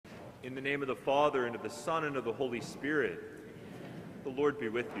In the name of the Father, and of the Son, and of the Holy Spirit. The Lord be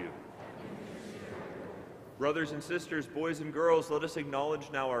with you. Brothers and sisters, boys and girls, let us acknowledge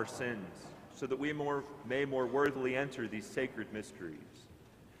now our sins, so that we may more worthily enter these sacred mysteries.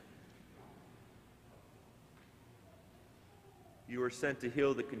 You are sent to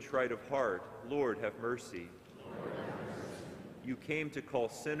heal the contrite of heart. Lord, have mercy. Lord, have mercy. You came to call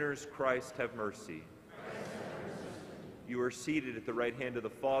sinners. Christ, have mercy. You are seated at the right hand of the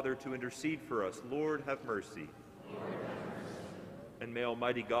Father to intercede for us. Lord, have mercy. Lord, have mercy. And may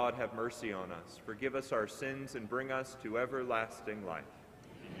Almighty God have mercy on us, forgive us our sins, and bring us to everlasting life.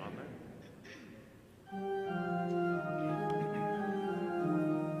 Amen.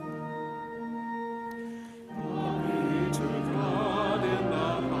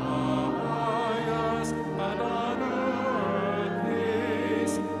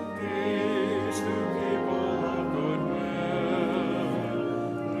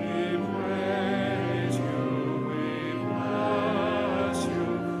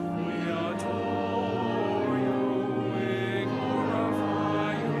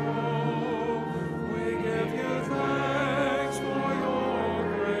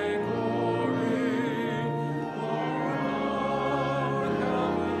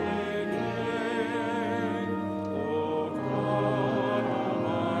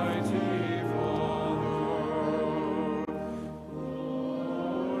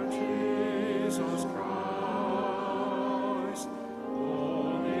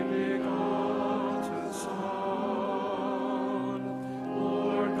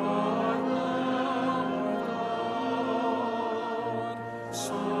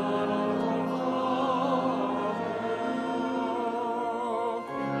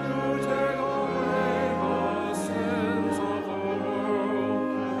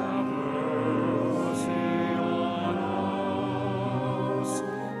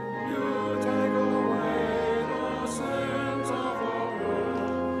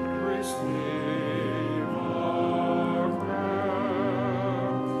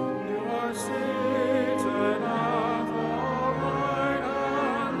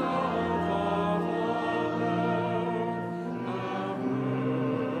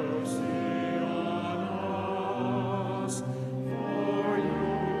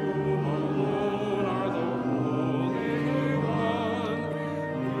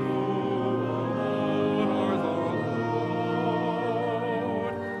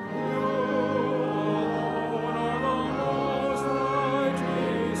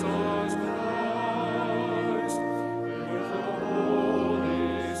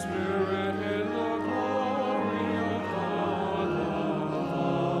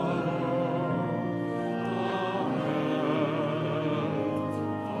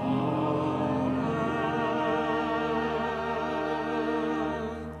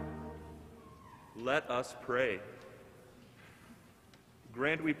 Let us pray.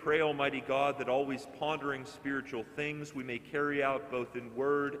 Grant, we pray, Almighty God, that always pondering spiritual things, we may carry out both in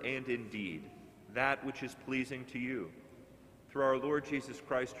word and in deed that which is pleasing to you. Through our Lord Jesus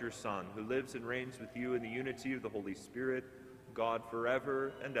Christ, your Son, who lives and reigns with you in the unity of the Holy Spirit, God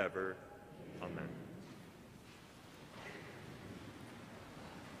forever and ever. Amen.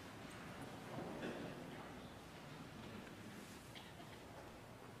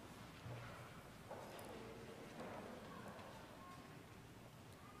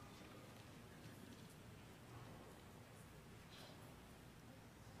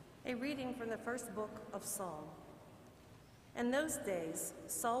 A reading from the first book of Saul. In those days,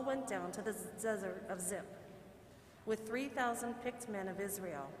 Saul went down to the desert of Ziph with 3,000 picked men of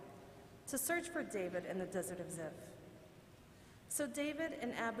Israel to search for David in the desert of Ziph. So David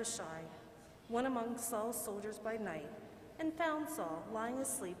and Abishai went among Saul's soldiers by night and found Saul lying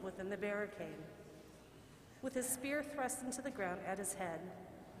asleep within the barricade, with his spear thrust into the ground at his head,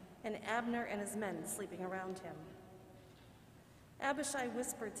 and Abner and his men sleeping around him. Abishai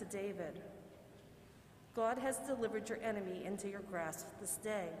whispered to David, "God has delivered your enemy into your grasp this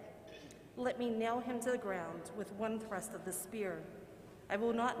day. Let me nail him to the ground with one thrust of the spear. I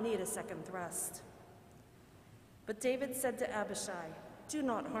will not need a second thrust." But David said to Abishai, "Do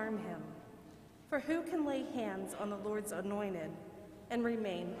not harm him, for who can lay hands on the Lord's anointed and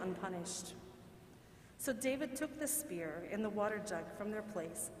remain unpunished?" So David took the spear and the water jug from their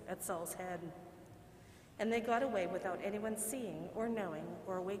place at Saul's head, and they got away without anyone seeing or knowing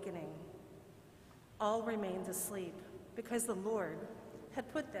or awakening. All remained asleep because the Lord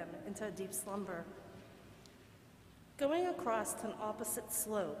had put them into a deep slumber. Going across to an opposite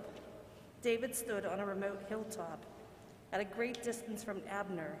slope, David stood on a remote hilltop at a great distance from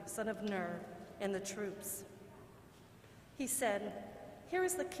Abner, son of Ner, and the troops. He said, Here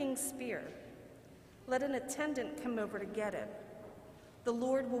is the king's spear. Let an attendant come over to get it. The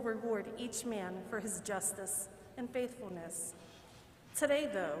Lord will reward each man for his justice and faithfulness. Today,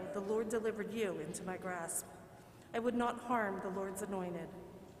 though, the Lord delivered you into my grasp. I would not harm the Lord's anointed.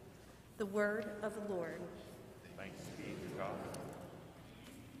 The word of the Lord. Thanks be to God.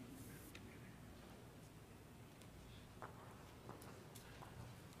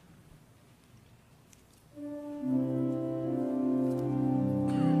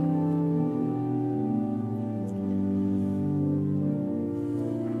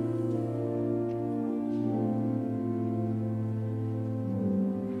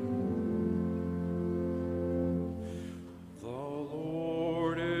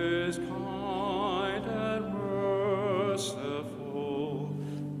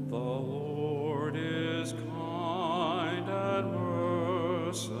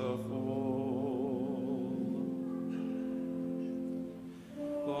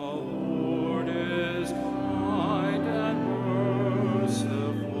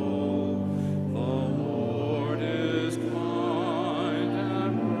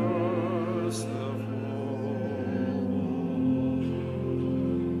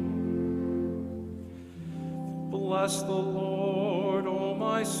 Bless the Lord, O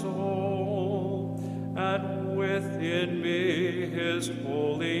my soul, and within me his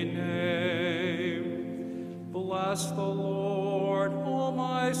holy name. Bless the Lord, O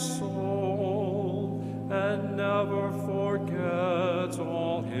my soul, and never forget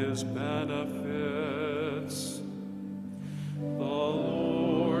all his benefits. The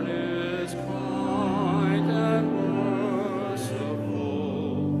Lord is kind and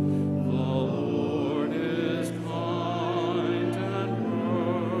merciful. The Lord is kind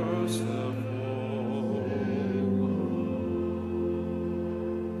and merciful.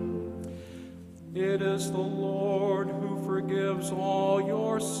 It is the Lord who forgives all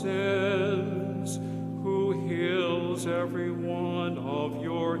your sins, who heals every one of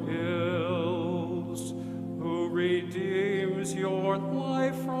your ills, who redeems your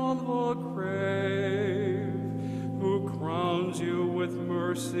life from the grave, who crowns you with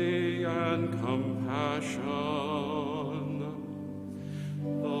mercy and compassion.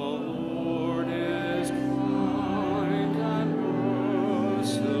 The Lord is kind and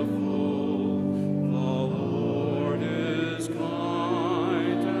merciful. The Lord is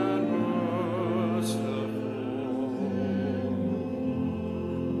kind and merciful.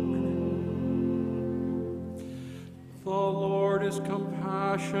 The Lord is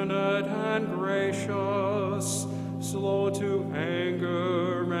compassionate and gracious, slow to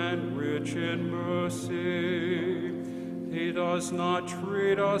anger and rich in mercy. He does not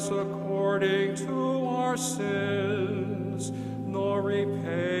treat us according to our sins, nor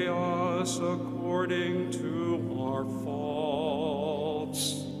repay us according to our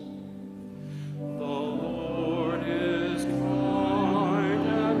faults. The Lord is kind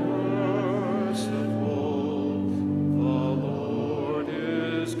and merciful. The Lord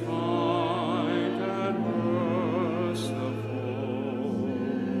is kind and merciful.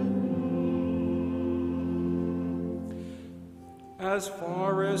 As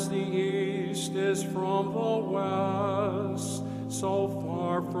far as the east is from the west, so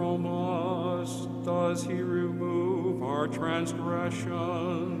far from us does he remove our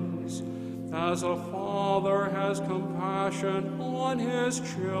transgressions. As a father has compassion on his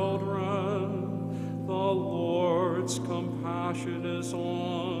children, the Lord's compassion is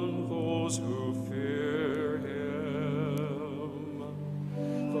on those who fear him.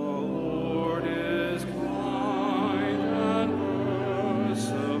 The Lord is kind and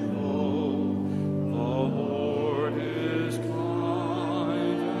merciful. The Lord is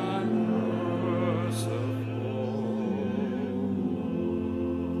kind and merciful.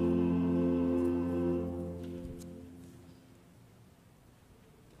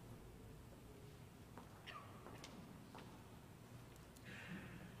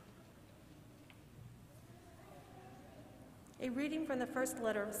 A reading from the first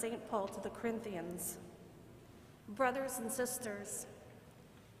letter of St. Paul to the Corinthians. Brothers and sisters,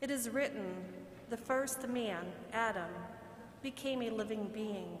 it is written, the first man, Adam, became a living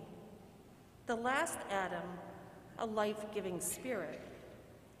being. The last Adam, a life-giving spirit.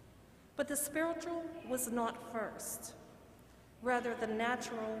 But the spiritual was not first, rather the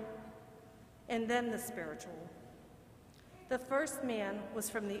natural, and then the spiritual. The first man was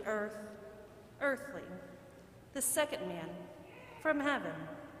from the earth, earthly. The second man, from heaven.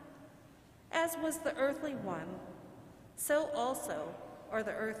 As was the earthly one, so also are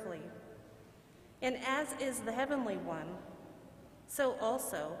the earthly. And as is the heavenly one, so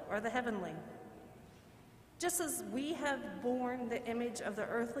also are the heavenly. Just as we have borne the image of the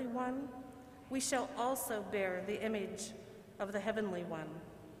earthly one, we shall also bear the image of the heavenly one.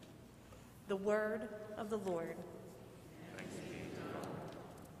 The word of the Lord. Thanks be to God.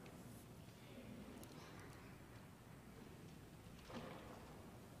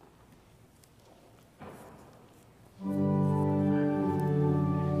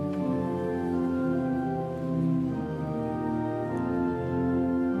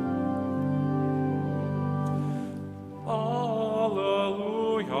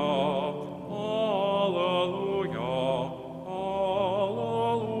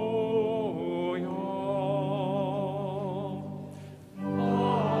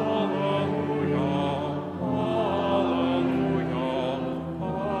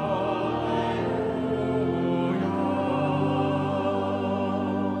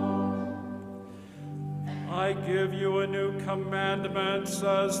 I give you a new commandment,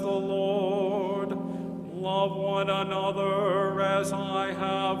 says the Lord. Love one another as I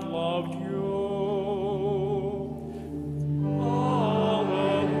have loved you.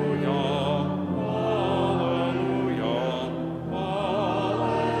 Alleluia, alleluia, alleluia.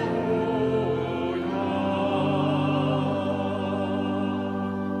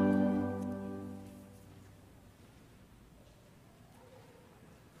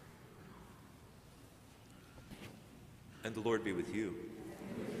 And the Lord be with you.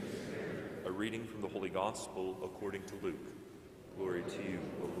 A reading from the Holy Gospel according to Luke. Glory to you,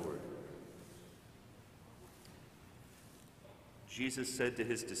 O Lord. Jesus said to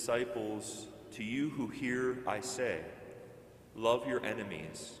his disciples, "To you who hear, I say, love your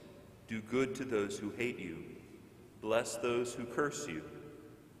enemies, do good to those who hate you, bless those who curse you,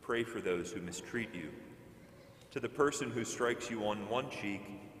 pray for those who mistreat you. To the person who strikes you on one cheek,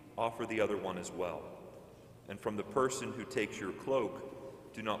 offer the other one as well. And from the person who takes your cloak,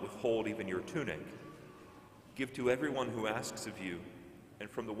 do not withhold even your tunic. Give to everyone who asks of you, and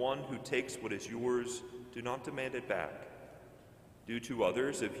from the one who takes what is yours, do not demand it back. Do to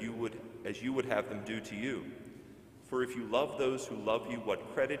others as you would have them do to you. For if you love those who love you,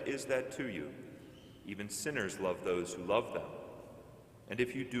 what credit is that to you? Even sinners love those who love them. And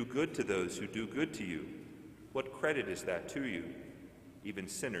if you do good to those who do good to you, what credit is that to you? Even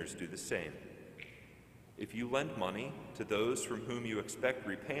sinners do the same. If you lend money to those from whom you expect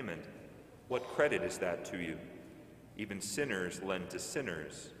repayment, what credit is that to you? Even sinners lend to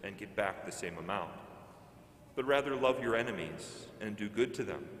sinners and get back the same amount. But rather love your enemies and do good to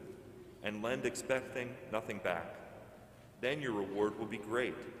them, and lend expecting nothing back. Then your reward will be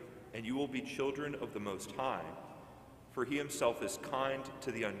great, and you will be children of the Most High, for he himself is kind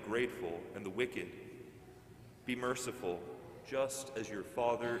to the ungrateful and the wicked. Be merciful, just as your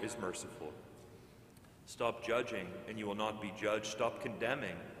Father is merciful. Stop judging, and you will not be judged. Stop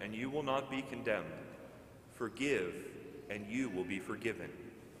condemning, and you will not be condemned. Forgive, and you will be forgiven.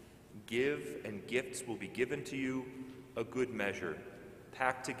 Give, and gifts will be given to you, a good measure,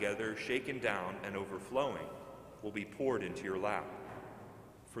 packed together, shaken down, and overflowing, will be poured into your lap.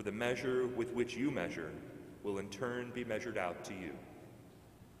 For the measure with which you measure will in turn be measured out to you."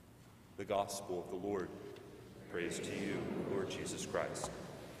 The Gospel of the Lord. Praise to you, Lord Jesus Christ.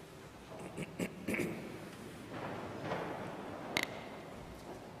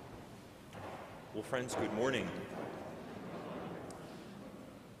 Well, friends, good morning.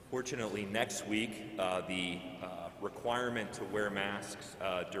 Fortunately, next week, the requirement to wear masks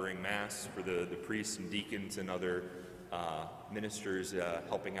during Mass for the priests and deacons and other ministers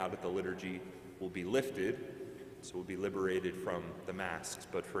helping out at the liturgy will be lifted, so we'll be liberated from the masks.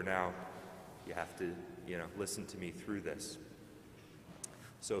 But for now, you have to, listen to me through this.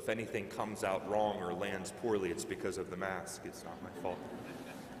 So if anything comes out wrong or lands poorly, it's because of the mask. It's not my fault.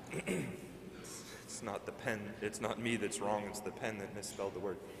 It's not the pen. It's not me that's wrong. It's the pen that misspelled the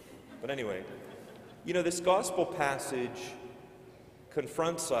word. But anyway, this gospel passage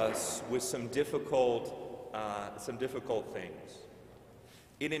confronts us with some difficult things.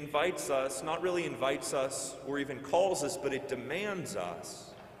 It invites us, not really invites us or even calls us, but it demands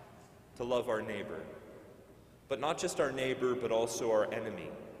us to love our neighbor. But not just our neighbor, but also our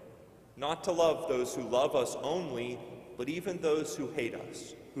enemy. Not to love those who love us only, but even those who hate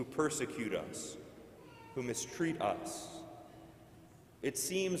us, who persecute us, who mistreat us. It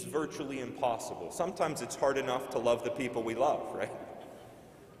seems virtually impossible. Sometimes it's hard enough to love the people we love, right?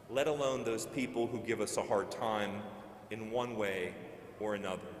 Let alone those people who give us a hard time in one way or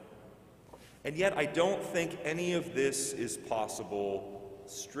another. And yet I don't think any of this is possible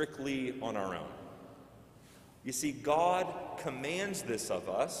strictly on our own. You see, God commands this of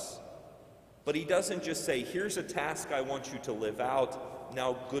us, but he doesn't just say, "Here's a task I want you to live out,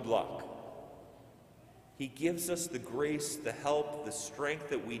 now good luck." He gives us the grace, the help, the strength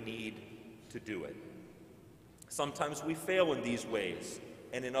that we need to do it. Sometimes we fail in these ways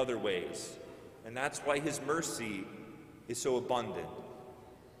and in other ways, and that's why his mercy is so abundant.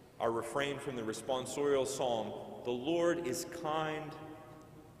 Our refrain from the responsorial psalm, "The Lord is kind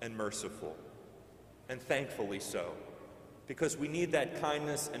and merciful," and thankfully so, because we need that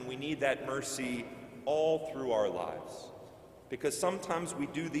kindness and we need that mercy all through our lives. Because sometimes we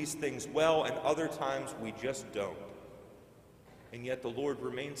do these things well and other times we just don't. And yet the Lord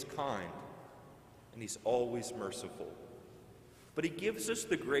remains kind and he's always merciful. But he gives us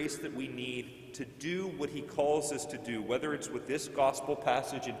the grace that we need to do what he calls us to do, whether it's what this gospel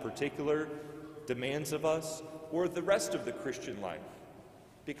passage in particular demands of us or the rest of the Christian life.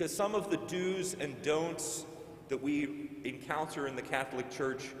 Because some of the do's and don'ts that we encounter in the Catholic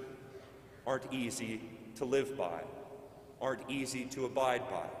Church aren't easy to live by, aren't easy to abide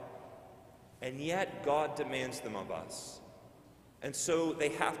by. And yet God demands them of us. And so they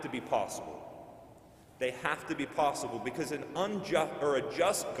have to be possible. They have to be possible because an unjust or a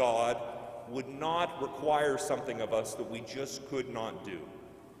just God would not require something of us that we just could not do.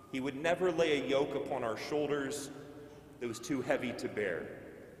 He would never lay a yoke upon our shoulders that was too heavy to bear.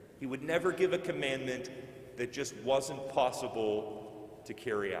 He would never give a commandment that just wasn't possible to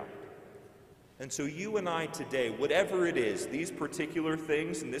carry out. And so you and I today, whatever it is, these particular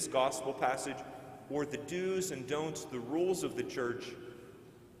things in this gospel passage, or the do's and don'ts, the rules of the church,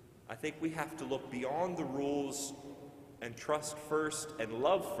 I think we have to look beyond the rules and trust first and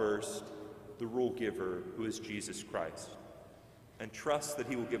love first the rule giver, who is Jesus Christ, and trust that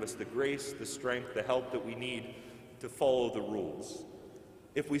he will give us the grace, the strength, the help that we need to follow the rules.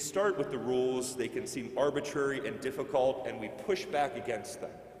 If we start with the rules, they can seem arbitrary and difficult, and we push back against them.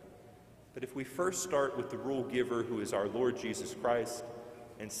 But if we first start with the rule giver, who is our Lord Jesus Christ,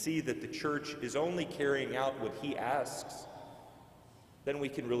 and see that the church is only carrying out what he asks, then we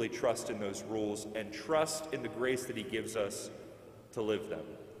can really trust in those rules and trust in the grace that he gives us to live them.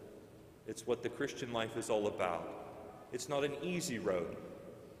 It's what the Christian life is all about. It's not an easy road,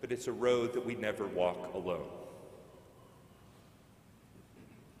 but it's a road that we never walk alone.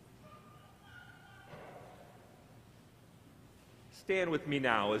 Stand with me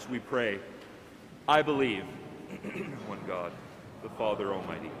now as we pray. I believe in one God, the Father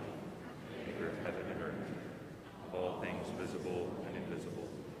Almighty, maker of heaven and earth, of all things visible and invisible.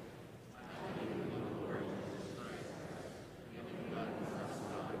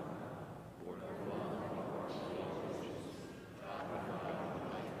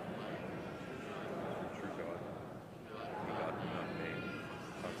 True God, begotten, not made,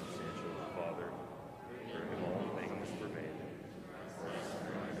 consubstantial with the Father, for whom all things were made,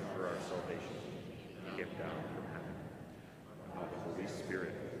 and for our salvation, he came down from heaven. How the Holy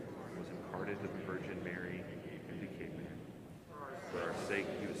Spirit was incarnate of the Virgin Mary and became man. For our sake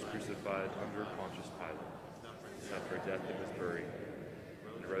he was crucified under Pontius Pilate, suffered death and was buried,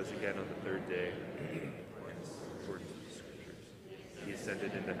 and rose again on the third day, in accordance with the Scriptures. He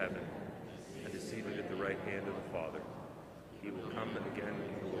ascended into heaven, and is seated at the right hand of the Father. He will come again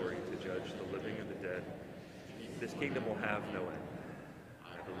in glory to judge the living and the dead. This kingdom will have no end.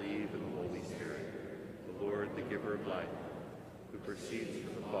 I believe in the Holy Spirit, the Lord, the giver of life, who proceeds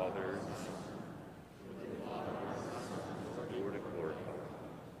from the Father and the Son, Lord and glorified,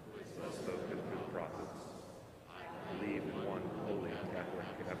 who has spoken through the prophets. I believe in one holy Catholic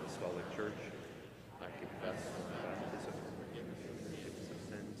and Apostolic Church. I confess baptism for the forgiveness of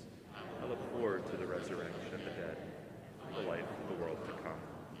sins. I look forward to the resurrection of the dead, and the life of the world to come.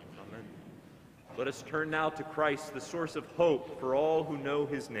 Amen. Let us turn now to Christ, the source of hope for all who know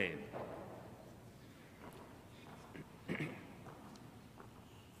his name.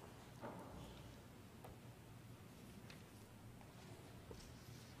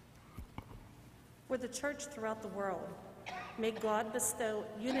 For the church throughout the world, may God bestow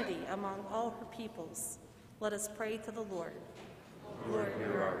unity among all her peoples. Let us pray to the Lord. Lord,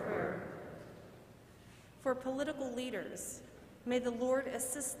 hear our prayer. For political leaders, may the Lord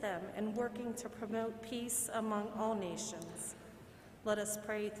assist them in working to promote peace among all nations. Let us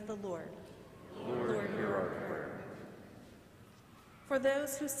pray to the Lord. Lord, hear our prayer. For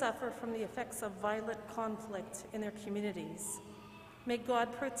those who suffer from the effects of violent conflict in their communities, may God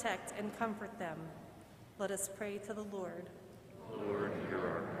protect and comfort them. Let us pray to the Lord. Lord, hear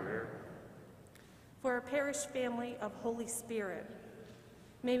our prayer. For our parish family of Holy Spirit,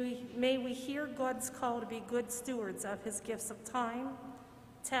 may we hear God's call to be good stewards of his gifts of time,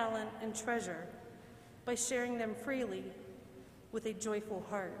 talent, and treasure by sharing them freely with a joyful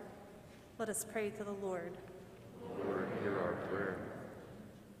heart. Let us pray to the Lord. Lord, hear our prayer.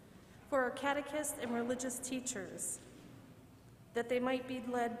 for our catechists and religious teachers, that they might be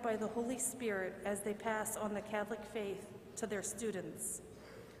led by the Holy Spirit as they pass on the Catholic faith to their students.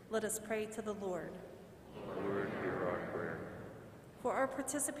 Let us pray to the Lord. Lord, hear our prayer. For our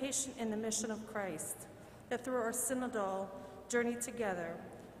participation in the mission of Christ, that through our synodal journey together,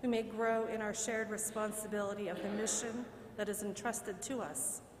 we may grow in our shared responsibility of the mission that is entrusted to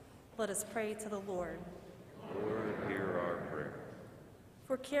us. Let us pray to the Lord. Lord, hear our prayer.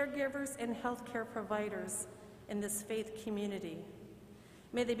 For caregivers and healthcare providers in this faith community,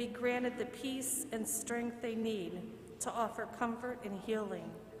 may they be granted the peace and strength they need to offer comfort and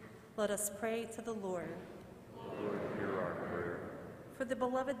healing. Let us pray to the Lord. Lord, hear our prayer. For the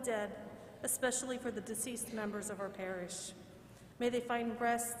beloved dead, especially for the deceased members of our parish, may they find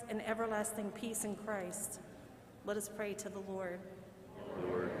rest and everlasting peace in Christ. Let us pray to the Lord.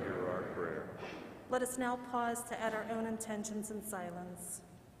 Lord, hear our prayer. Let us now pause to add our own intentions in silence.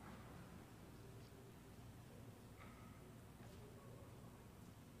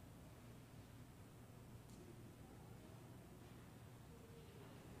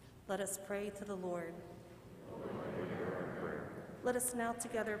 Let us pray to the Lord. Let us now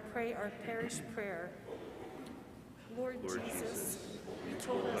together pray our parish prayer. Lord Jesus, you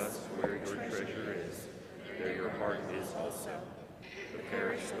told us where your treasure is, there your heart is also. The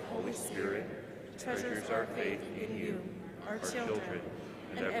parish of Holy Spirit treasures our faith in you, our children,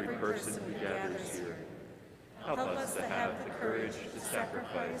 and every person who gathers here. Help us to have the courage to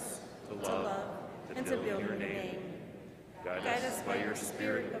sacrifice, to love, and to build your name. Guide us by your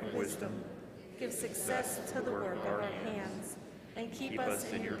spirit of wisdom. give success to the work of our hands, and keep us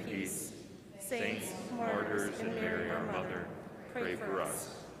in your peace. Saints, martyrs, and Mary, our Mother, pray for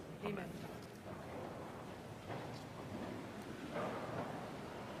us. Amen.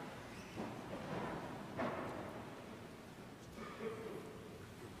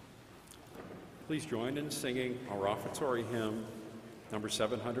 Please join in singing our offertory hymn, number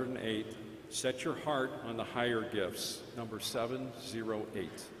 708, Set Your Heart on the Higher Gifts, number 708.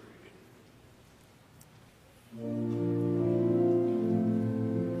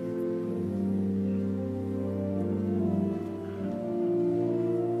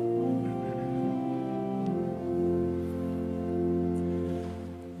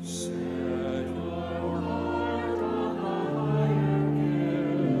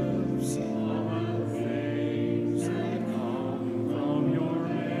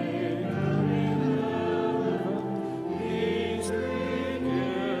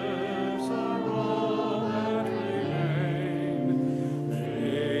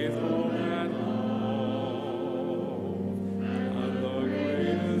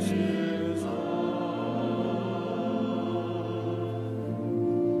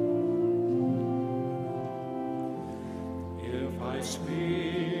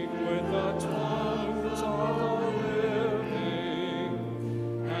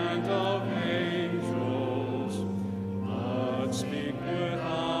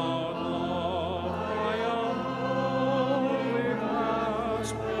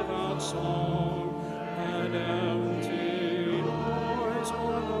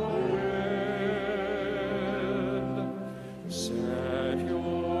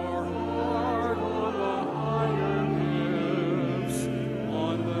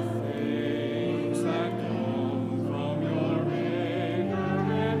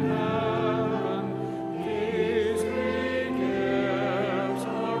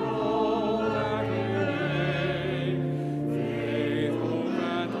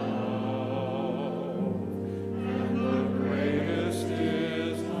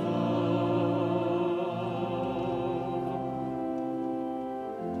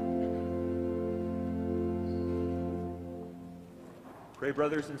 Pray,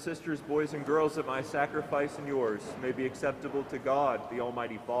 brothers and sisters, boys and girls, that my sacrifice and yours may be acceptable to God, the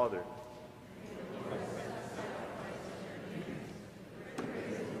Almighty Father.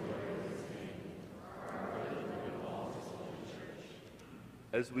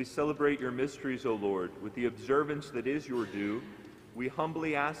 As we celebrate your mysteries, O Lord, with the observance that is your due, we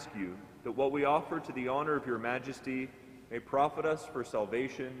humbly ask you that what we offer to the honor of your majesty may profit us for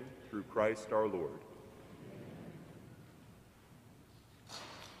salvation through Christ our Lord.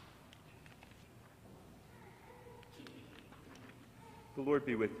 The Lord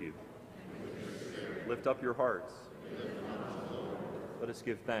be with you. Lift up your hearts. Let us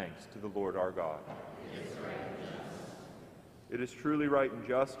give thanks to the Lord our God. It is truly right and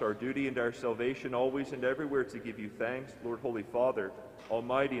just, our duty and our salvation, always and everywhere to give you thanks, Lord, Holy Father,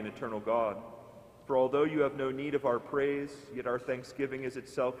 Almighty and eternal God. For although you have no need of our praise, yet our thanksgiving is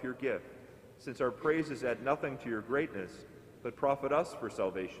itself your gift. Since our praises add nothing to your greatness, but profit us for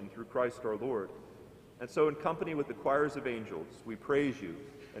salvation through Christ our Lord. And so in company with the choirs of angels, we praise you,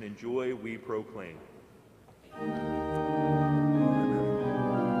 and in joy we proclaim.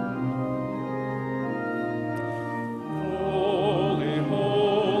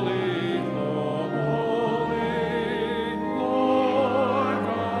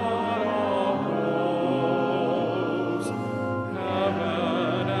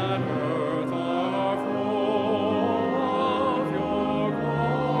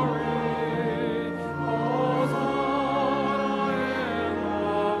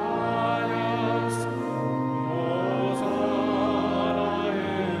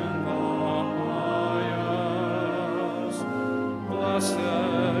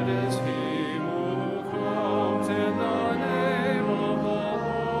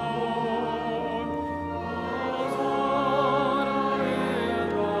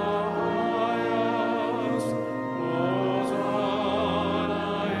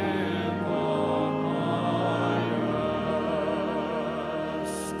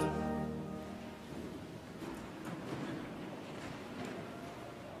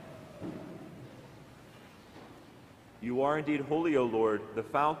 You are indeed holy, O Lord, the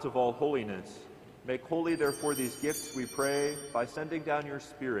fount of all holiness. Make holy, therefore, these gifts, we pray, by sending down your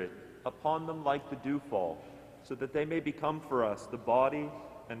Spirit upon them like the dewfall, so that they may become for us the body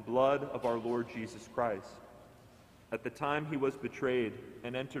and blood of our Lord Jesus Christ. At the time he was betrayed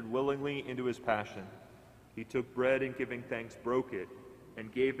and entered willingly into his passion, he took bread and giving thanks broke it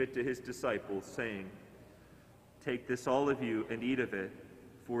and gave it to his disciples, saying, "Take this, all of you, and eat of it,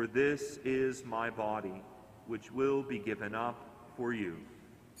 for this is my body, which will be given up for you."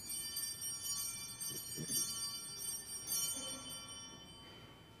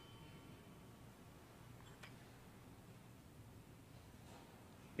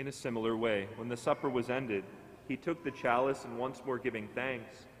 In a similar way, when the supper was ended, he took the chalice, and once more giving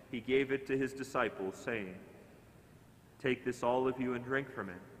thanks, he gave it to his disciples, saying, "Take this, all of you, and drink from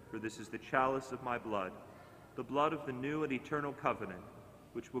it, for this is the chalice of my blood, the blood of the new and eternal covenant,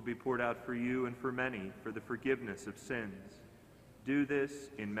 which will be poured out for you and for many for the forgiveness of sins. Do this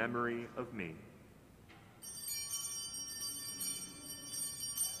in memory of me."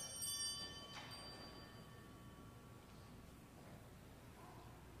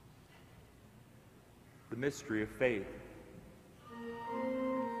 The mystery of faith.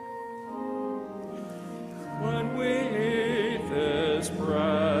 When we eat this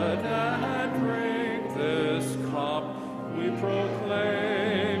bread and drink this cup, we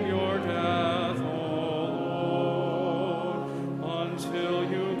proclaim your death, O Lord, until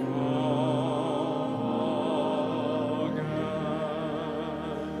you come again.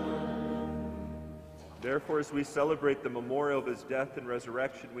 Therefore, as we celebrate the memorial of his death and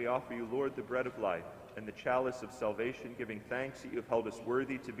resurrection, we offer you, Lord, the bread of life and the chalice of salvation, giving thanks that you have held us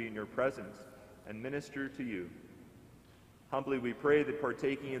worthy to be in your presence and minister to you. Humbly we pray that,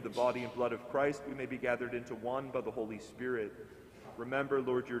 partaking of the body and blood of Christ, we may be gathered into one by the Holy Spirit. Remember,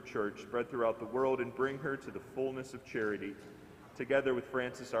 Lord, your church spread throughout the world, and bring her to the fullness of charity, together with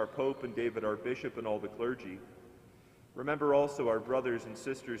Francis our Pope and David our Bishop and all the clergy. Remember also our brothers and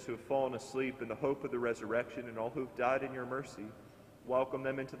sisters who have fallen asleep in the hope of the resurrection, and all who have died in your mercy. Welcome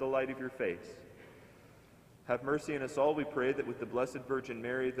them into the light of your face. Have mercy on us all, we pray, that with the Blessed Virgin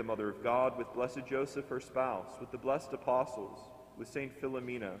Mary, the Mother of God, with Blessed Joseph, her spouse, with the blessed apostles, with Saint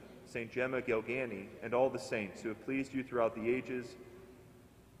Philomena, Saint Gemma Galgani, and all the saints who have pleased you throughout the ages,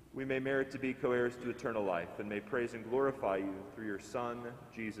 we may merit to be co-heirs to eternal life, and may praise and glorify you through your Son,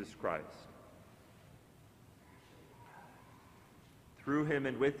 Jesus Christ. Through him,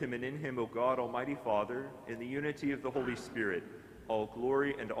 and with him, and in him, O God, Almighty Father, in the unity of the Holy Spirit, all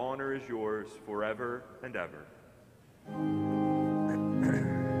glory and honor is yours forever and ever.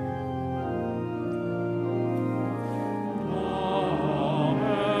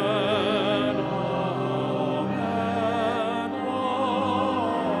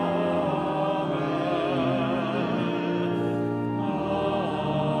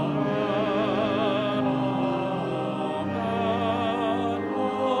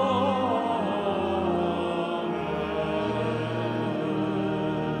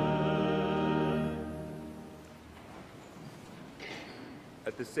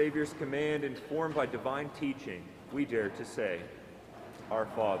 At the Savior's command, informed by divine teaching, we dare to say, Our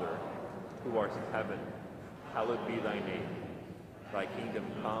Father, who art in heaven, hallowed be thy name. Thy kingdom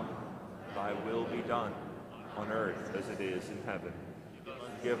come, thy will be done, on earth as it is in heaven.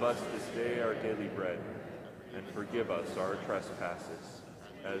 Give us this day our daily bread, and forgive us our trespasses,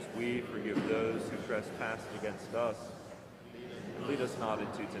 as we forgive those who trespass against us. And lead us not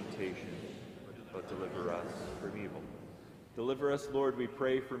into temptation, but deliver us from evil. Deliver us, Lord, we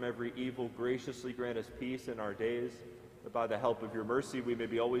pray, from every evil. Graciously grant us peace in our days, that by the help of your mercy we may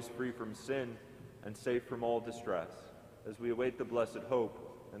be always free from sin and safe from all distress, as we await the blessed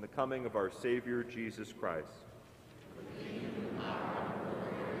hope and the coming of our Savior, Jesus Christ.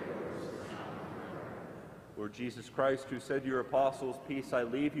 Lord Jesus Christ, who said to your apostles, "Peace I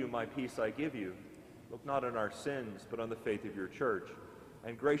leave you, my peace I give you," look not on our sins, but on the faith of your church,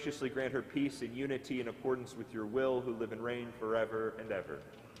 and graciously grant her peace and unity in accordance with your will, who live and reign forever and ever.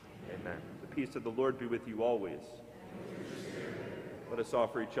 Amen. The peace of the Lord be with you always. Let us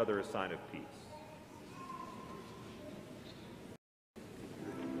offer each other a sign of peace.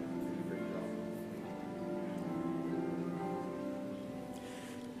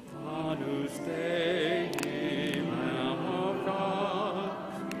 Agnus Dei, Lamb of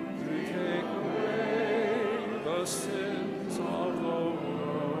God, you take away the sins of the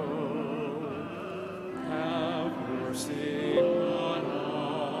world. Have mercy on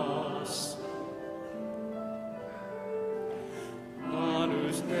us.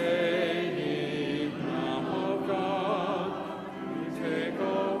 Agnus Dei, Lamb of God, you take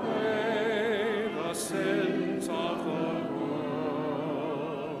away the sins of the world.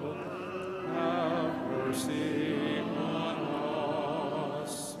 Mercy on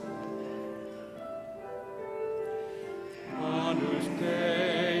us. Agnus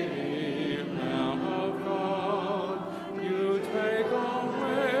Dei, Lamb of God, you take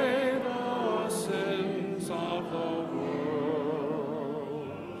away the sins of the world.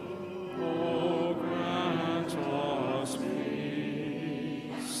 Oh, grant us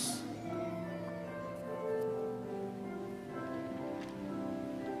peace.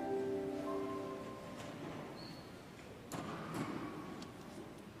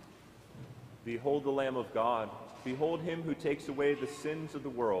 Behold the Lamb of God. Behold him who takes away the sins of the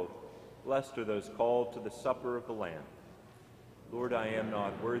world. Blessed are those called to the supper of the Lamb. Lord, I am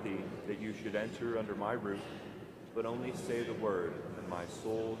not worthy that you should enter under my roof, but only say the word, and my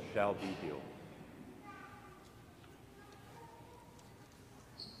soul shall be healed.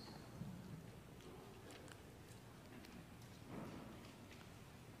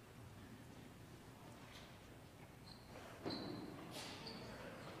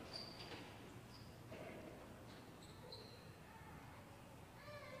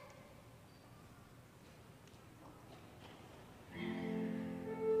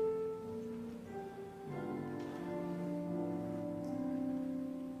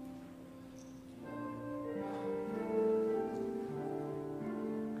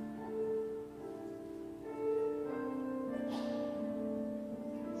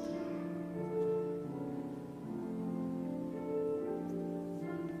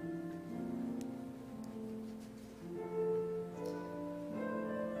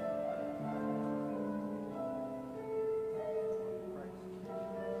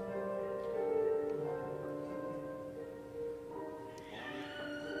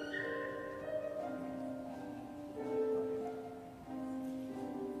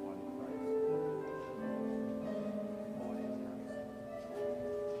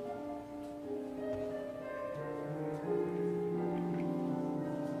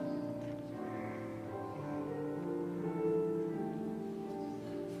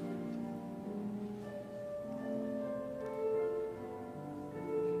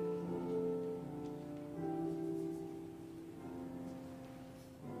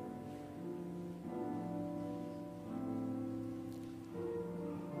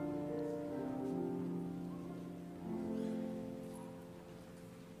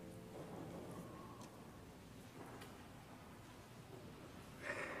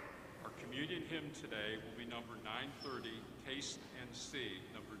 Communion hymn today will be number 930, Taste and See,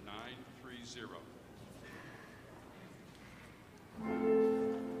 number 930.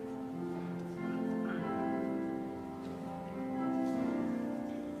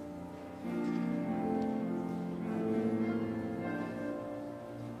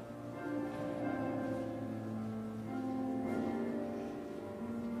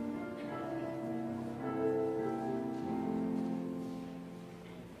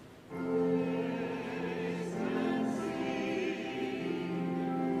 Taste and see.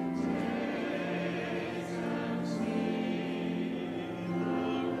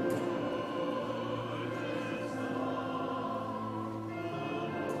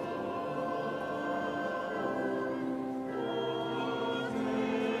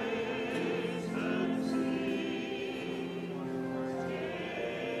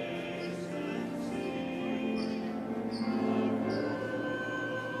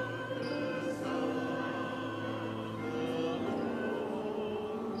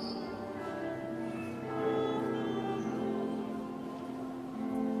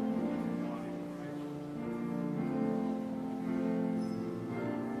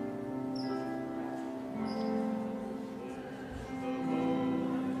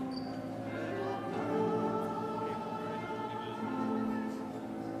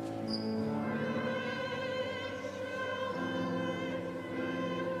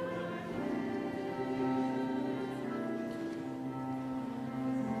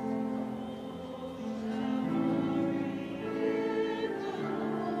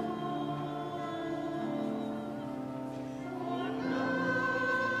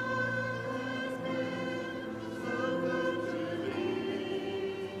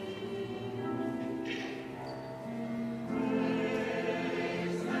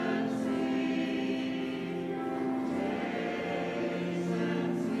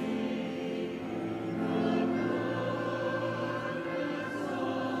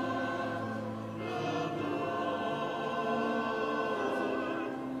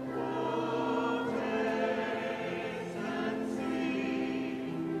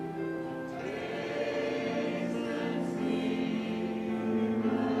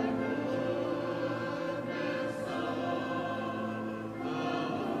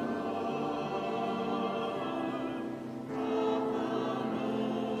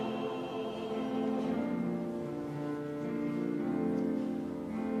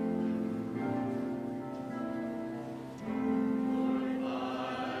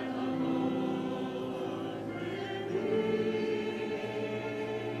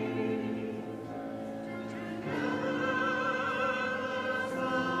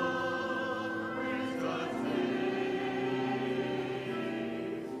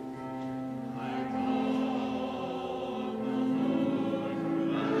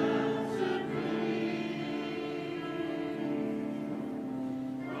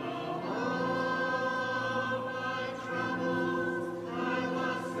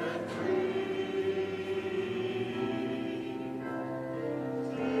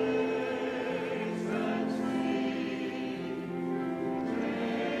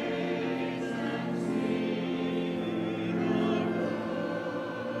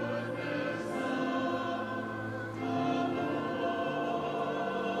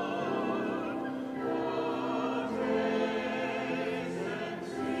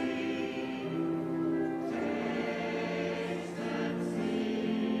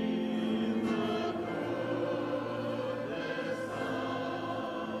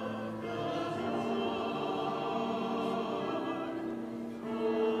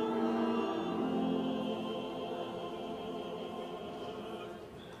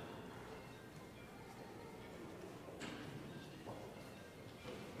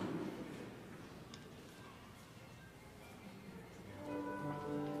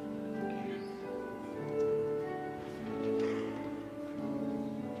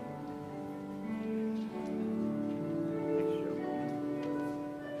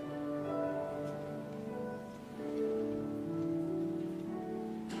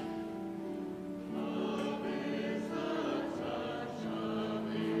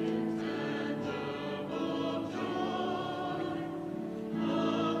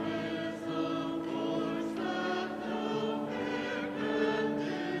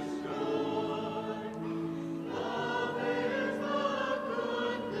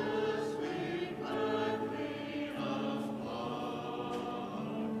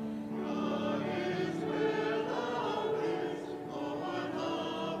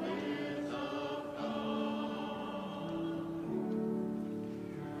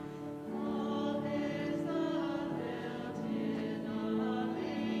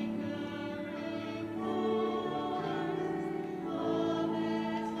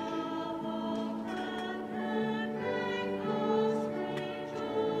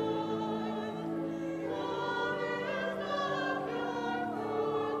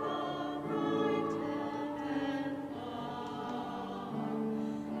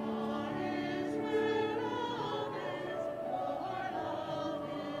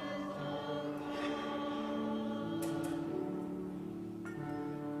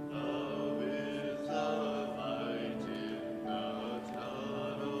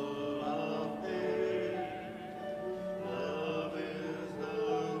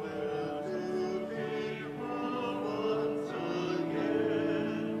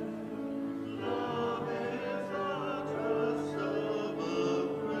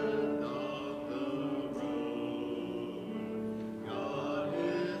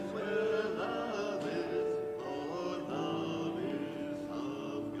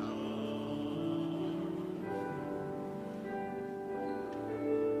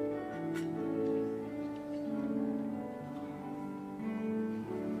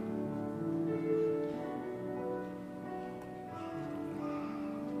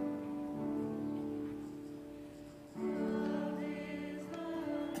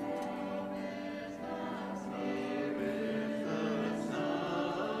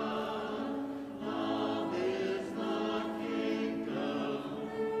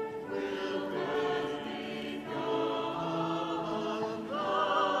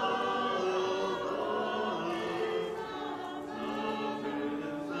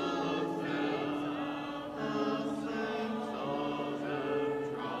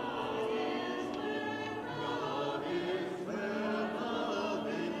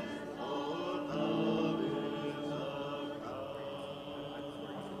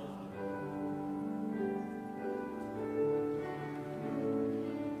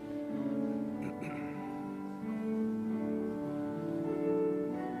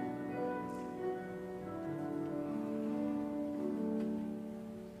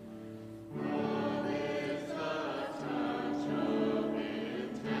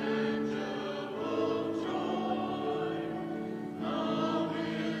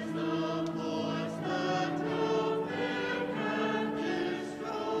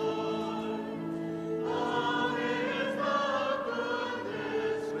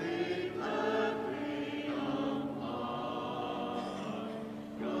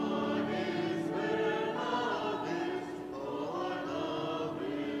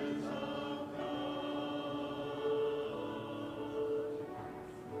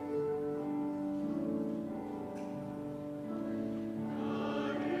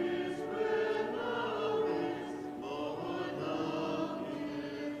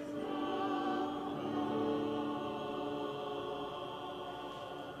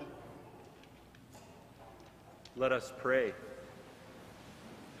 Let us pray.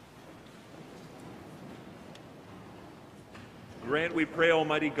 Grant, we pray,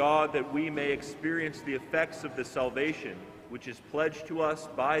 Almighty God, that we may experience the effects of the salvation which is pledged to us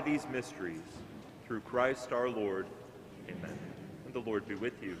by these mysteries. Through Christ our Lord. Amen. And the Lord be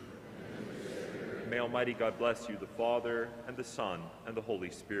with you. May Almighty God bless you, the Father, and the Son, and the Holy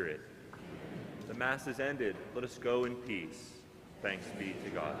Spirit. The Mass is ended. Let us go in peace. Thanks be to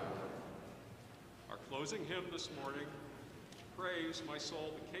God. Our closing hymn this morning, Praise My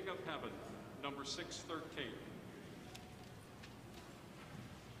Soul, the King of Heaven, number 613.